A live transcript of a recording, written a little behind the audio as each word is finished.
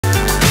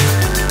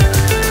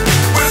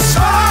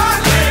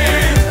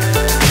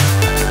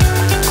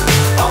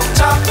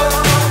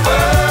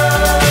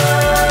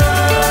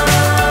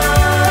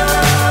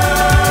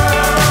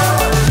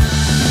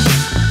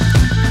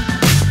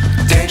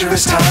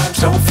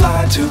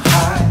fly too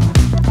high.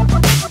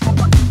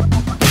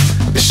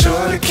 Be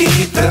sure to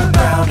keep the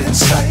ground in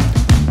sight.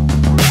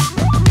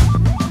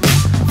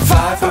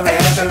 Fly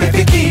forever if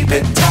you keep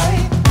it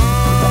tight.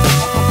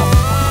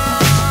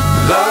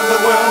 Love the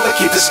world but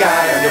keep the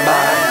sky on your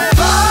mind.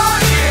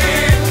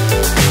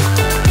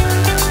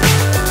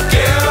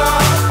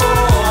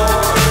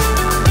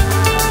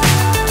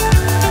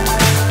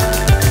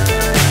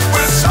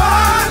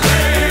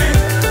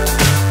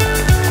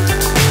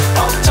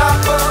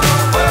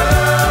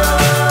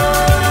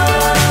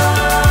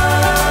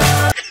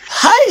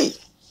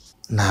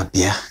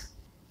 Nabia.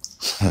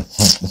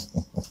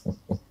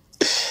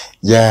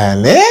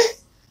 Yale?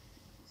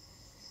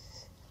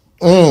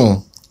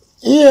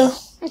 Yeah.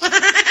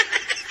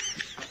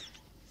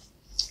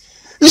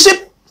 You see,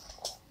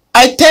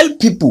 I tell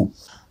people,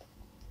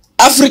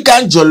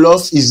 African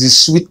jollof is the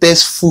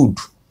sweetest food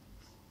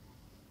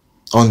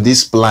on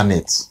this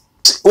planet.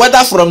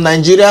 Whether from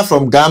Nigeria,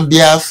 from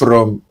Gambia,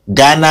 from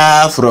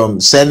Ghana, from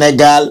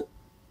Senegal,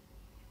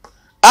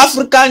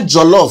 African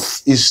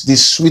jollof is the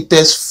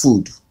sweetest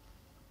food.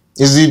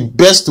 It's the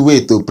best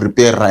way to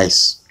prepare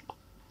rice.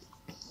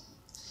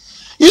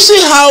 You see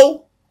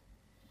how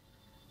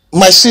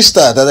my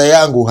sister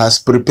Dadayangu has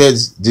prepared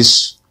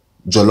this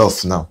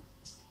jollof now.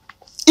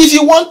 If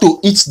you want to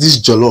eat this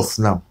jollof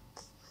now,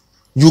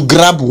 you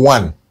grab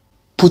one,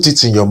 put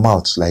it in your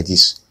mouth like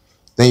this.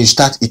 Then you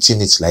start eating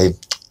it like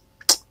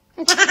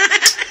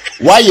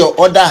while your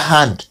other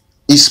hand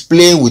is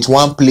playing with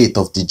one plate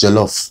of the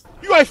jollof.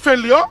 You are a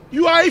failure.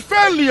 You are a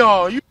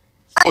failure.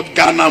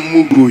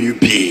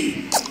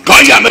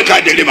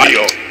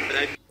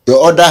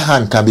 Your other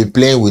hand can be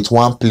playing with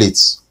one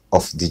plate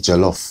of the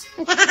jollof.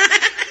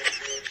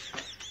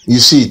 You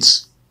see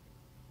it?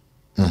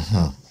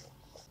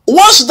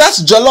 Once that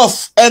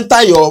jollof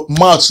enter your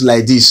mouth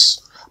like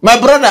this, my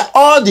brother,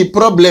 all the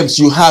problems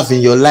you have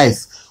in your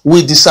life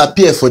will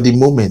disappear for the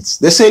moment.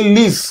 They say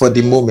live for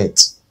the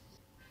moment.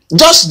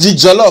 Just the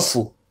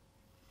jollof,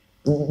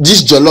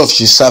 this jollof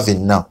she's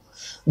serving now.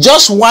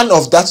 Just one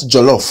of that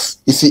jollof,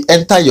 if it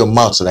enter your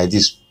mouth like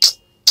this,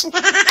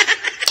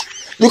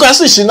 you can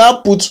see she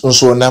now put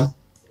unsonam,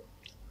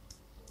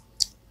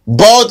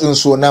 boiled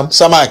unsonam,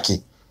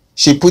 samaki.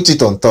 She put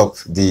it on top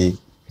the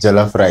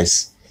jollof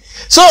rice.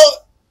 So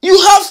you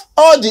have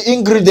all the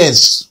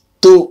ingredients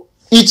to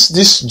eat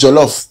this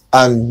jollof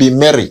and be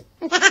merry.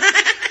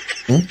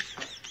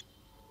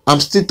 I'm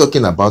still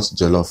talking about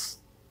jollof.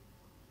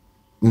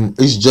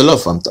 It's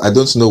jollof. I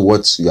don't know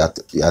what you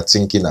are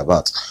thinking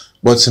about.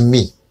 But to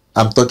me,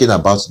 I'm talking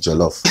about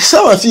jollof.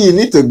 Some of you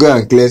need to go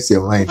and cleanse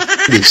your mind.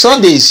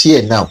 Sunday is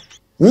here now.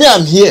 Me,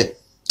 I'm here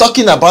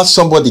talking about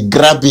somebody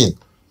grabbing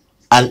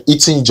and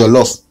eating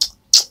jollof.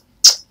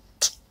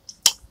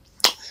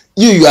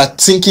 You are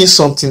thinking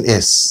something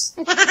else.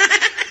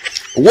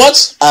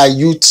 What are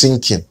you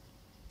thinking?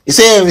 You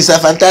say, hey, Mr.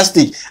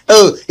 Fantastic.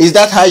 Oh, is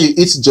that how you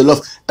eat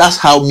jollof? That's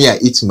how me, I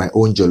eat my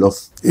own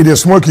jollof. It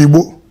is smoky,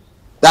 boo.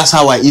 That's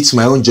how I eat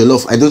my own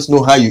jollof. I don't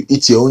know how you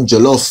eat your own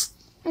jollof.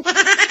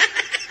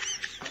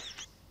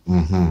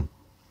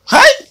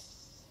 Hi!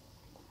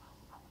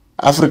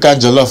 African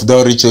jollof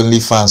don't reach only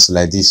fans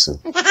like this.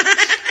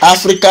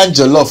 African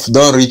jollof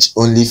don't reach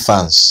only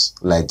fans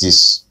like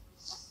this.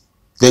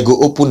 They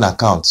go open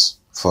accounts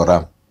for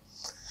them.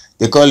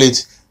 They call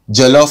it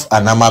Jollof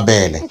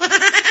Anamabele.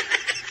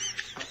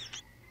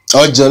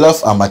 Or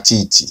Jollof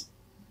Amatiti.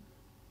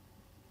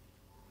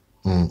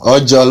 Or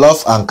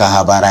Jollof and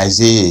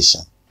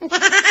Kahabarization.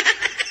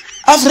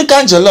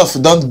 African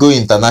jollof don't go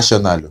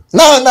international.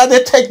 Now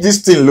they take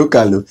this thing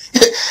local.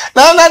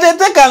 now they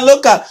take and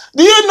local.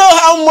 Do you know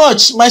how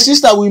much my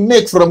sister will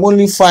make from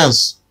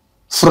OnlyFans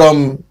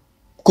from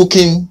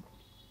cooking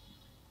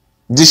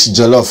this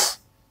jollof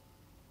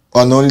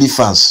on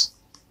OnlyFans?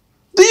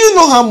 Do you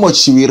know how much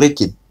she will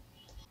reckon?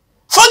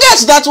 Forget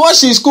that what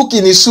she's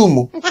cooking is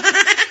sumo.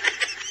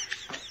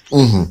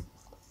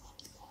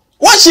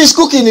 What she's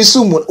cooking is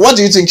sumo. What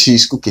do you think she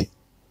is cooking?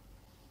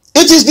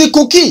 It is the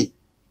cookie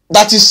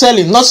that is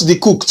selling, not the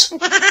cooked.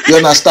 You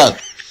understand?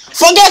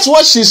 Forget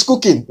what she's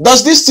cooking.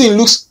 Does this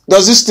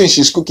thing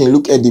she's cooking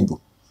look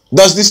edible?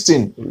 Does this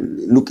thing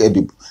look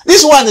edible?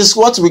 This one is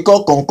what we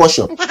call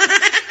concussion.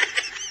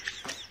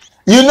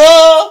 You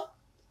know,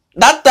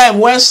 that time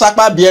when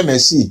Sakpa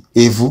BMSC,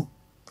 Evu,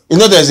 you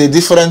know there's a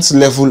different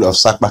level of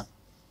Sakpa.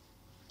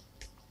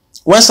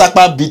 When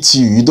Sakpa beats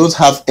you, you don't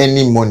have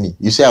any money.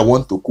 You say, I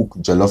want to cook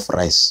jollof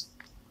rice.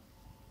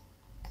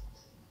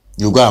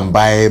 You go and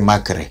buy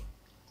mackerel.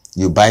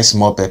 You buy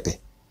small pepper.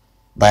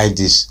 Buy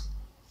this.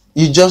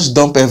 You just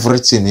dump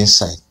everything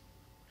inside.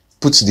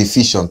 Put the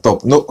fish on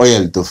top. No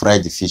oil to fry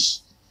the fish.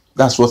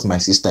 That's what my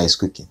sister is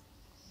cooking.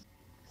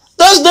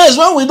 Those days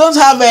when we don't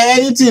have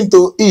anything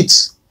to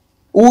eat,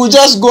 we will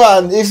just go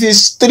and, if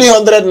it's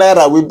 300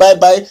 naira, we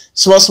buy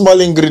small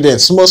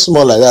ingredients. Small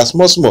like that.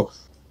 Small.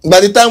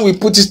 By the time we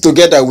put it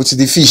together with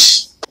the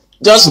fish,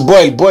 just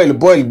boil.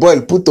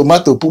 Put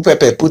tomato, put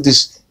pepper, put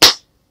this.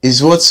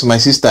 Is what my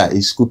sister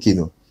is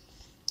cooking.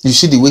 You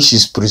see the way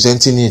she's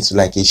presenting it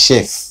like a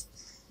chef.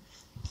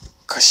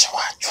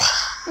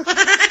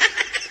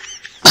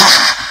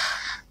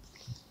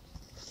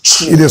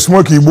 It is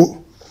smoke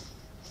Igbo.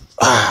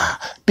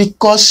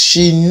 Because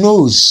she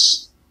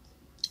knows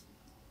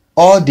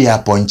all their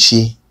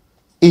punchy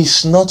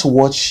is not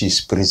what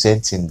she's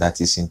presenting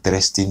that is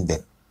interesting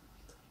them.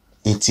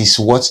 It is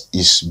what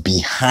is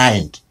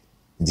behind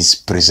this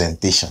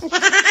presentation.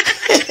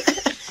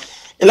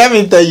 Let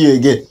me tell you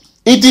again.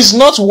 It is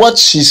not what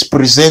she's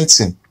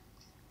presenting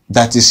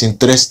that is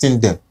interesting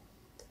them.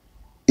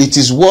 It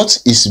is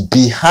what is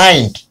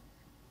behind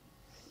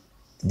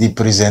the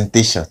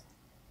presentation.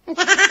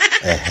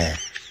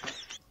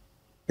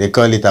 They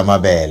call it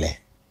amabele.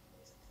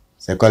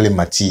 They call it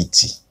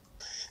matiti.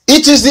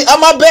 It is the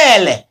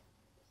amabele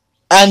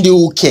and the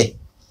uke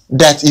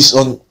that is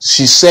on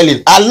she's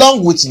selling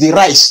along with the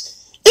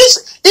rice.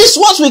 It's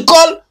what we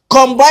call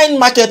combined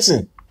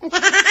marketing.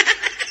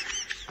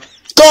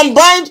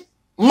 Combined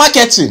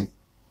marketing.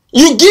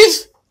 You give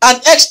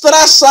an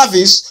extra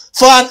service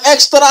for an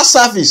extra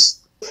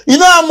service. You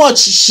know how much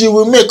she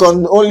will make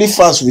on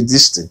OnlyFans with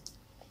this thing?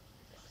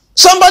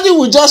 Somebody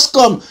will just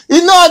come.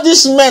 You know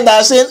these men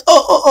that are saying,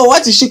 oh,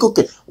 what is she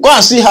cooking? Go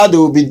and see how they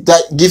will be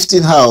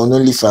gifting her on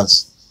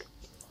OnlyFans.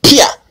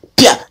 Pia.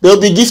 They will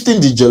be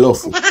gifting the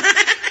jollof.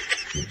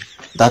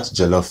 That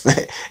jollof.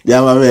 The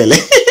amabele.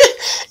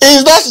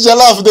 Is that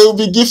jollof they will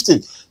be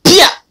gifting?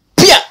 Pia.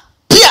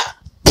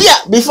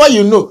 Before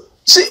you know.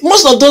 See,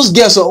 most of those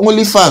girls are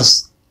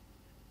OnlyFans.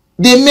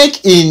 They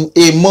make in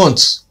a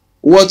month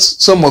what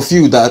some of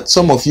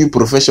you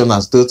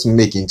professionals don't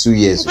make in 2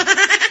 years.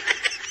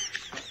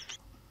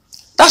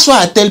 That's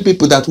why I tell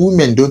people that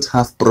women don't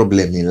have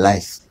problem in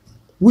life.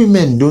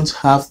 Women don't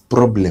have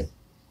problem.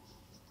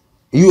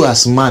 You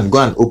as man, go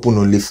and open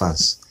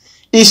OnlyFans.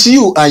 It's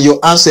you and your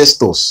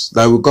ancestors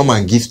that will come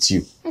and gift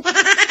you.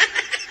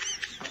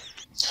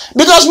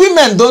 Because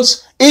women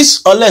don't,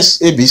 it's unless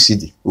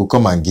ABCD will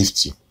come and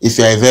gift you. If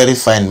you are a very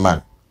fine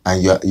man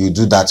and you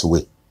do that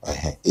way,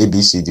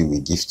 ABCD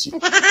will gift you.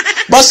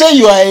 But say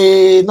you are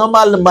a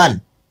normal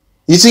man,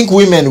 you think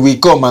women will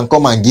come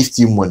and gift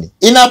you money.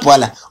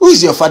 Inapwala, who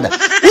is your father?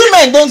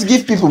 Women don't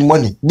give people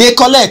money. They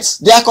collect.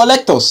 They are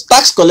collectors,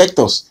 tax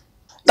collectors.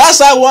 That's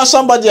how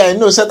somebody I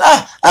know said,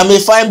 I'm a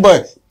fine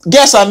boy.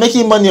 Guess I'm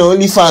making money on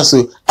OnlyFans.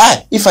 So,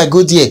 if I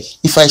go there,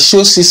 if I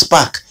show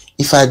 6-pack,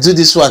 if I do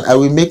this one, I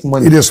will make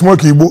money. It is smoke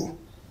Igbo.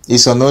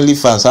 It's on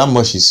OnlyFans. How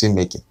much is he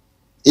making?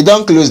 He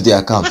don't close the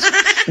account.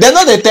 They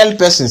know they tell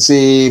person,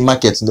 say,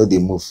 market no they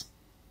move.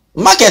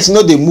 Markets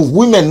no they move.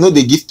 Women no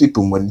they give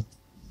people money.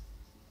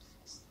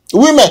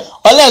 Women,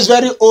 unless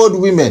very old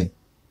women,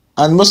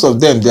 and most of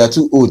them, they are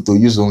too old to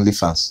use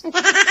OnlyFans.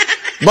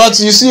 But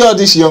you see all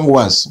these young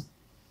ones,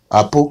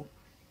 Apo,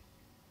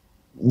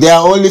 they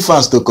are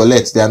OnlyFans to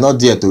collect. They are not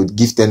there to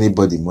gift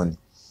anybody money.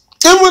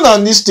 Even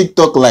on this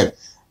TikTok live,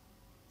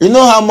 you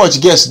know how much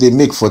guests they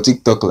make for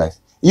TikTok live?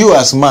 You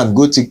as man,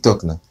 go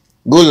TikTok now.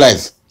 Go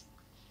live.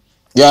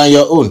 You are on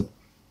your own.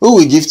 Who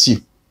will gift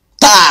you?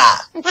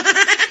 Ta!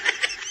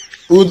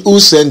 Who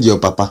send your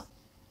papa?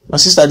 My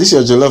sister, this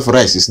your jollof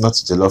rice is not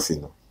jollof,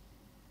 you know.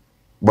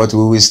 But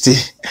we will still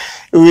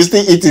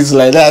eat it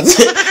like that.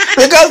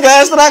 Because the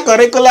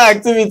extracurricular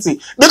activity.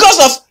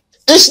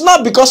 It's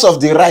not because of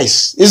the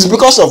rice. It's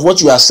because of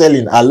what you are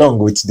selling along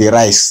with the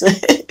rice.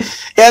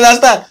 You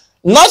understand?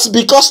 Not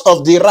because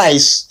of the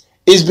rice.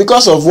 It's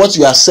because of what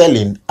you are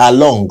selling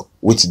along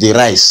with the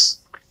rice.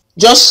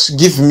 Just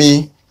give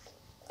me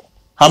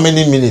how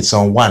many minutes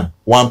on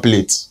one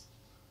plate?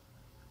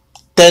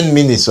 10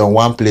 minutes on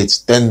one plate.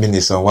 10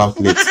 minutes on one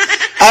plate.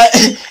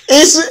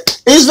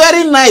 It's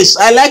very nice.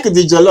 I like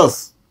the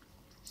jollof.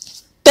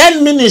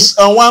 10 minutes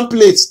on one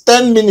plate.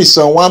 10 minutes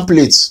on one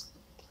plate.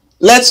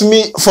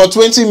 For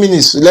 20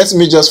 minutes, let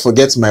me just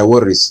forget my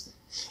worries.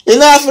 You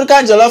know,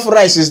 African jollof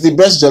rice is the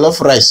best jollof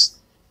rice.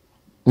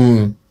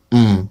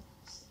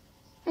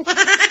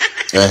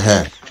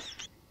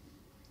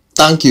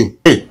 Thank you.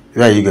 Hey,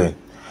 where are you going?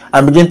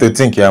 I begin to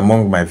think you're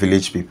among my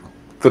village people.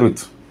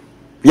 Truth.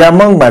 You're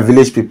among my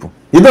village people.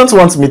 You don't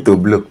want me to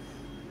blow.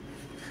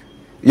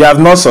 You have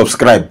not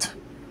subscribed.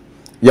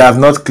 You have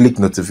not clicked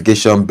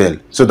notification bell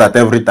so that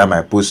every time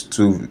I post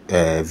 2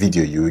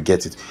 video, you will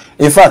get it.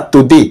 In fact,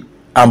 today,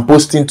 I'm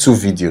posting 2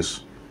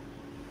 videos.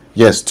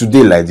 Yes,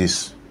 today like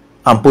this.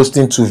 I'm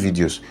posting 2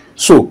 videos.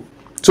 So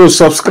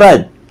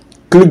subscribe.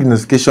 Click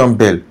notification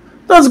bell.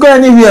 Don't go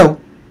anywhere.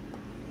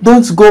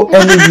 Don't go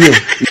anywhere.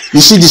 You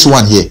see this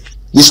one here?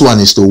 This one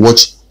is to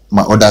watch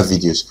my other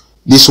videos.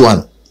 This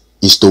one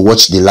is to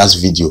watch the last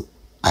video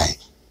I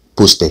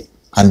posted.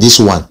 And this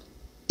one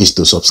is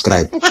to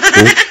subscribe.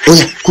 Oh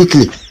yeah,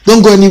 quickly.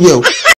 Don't go anywhere.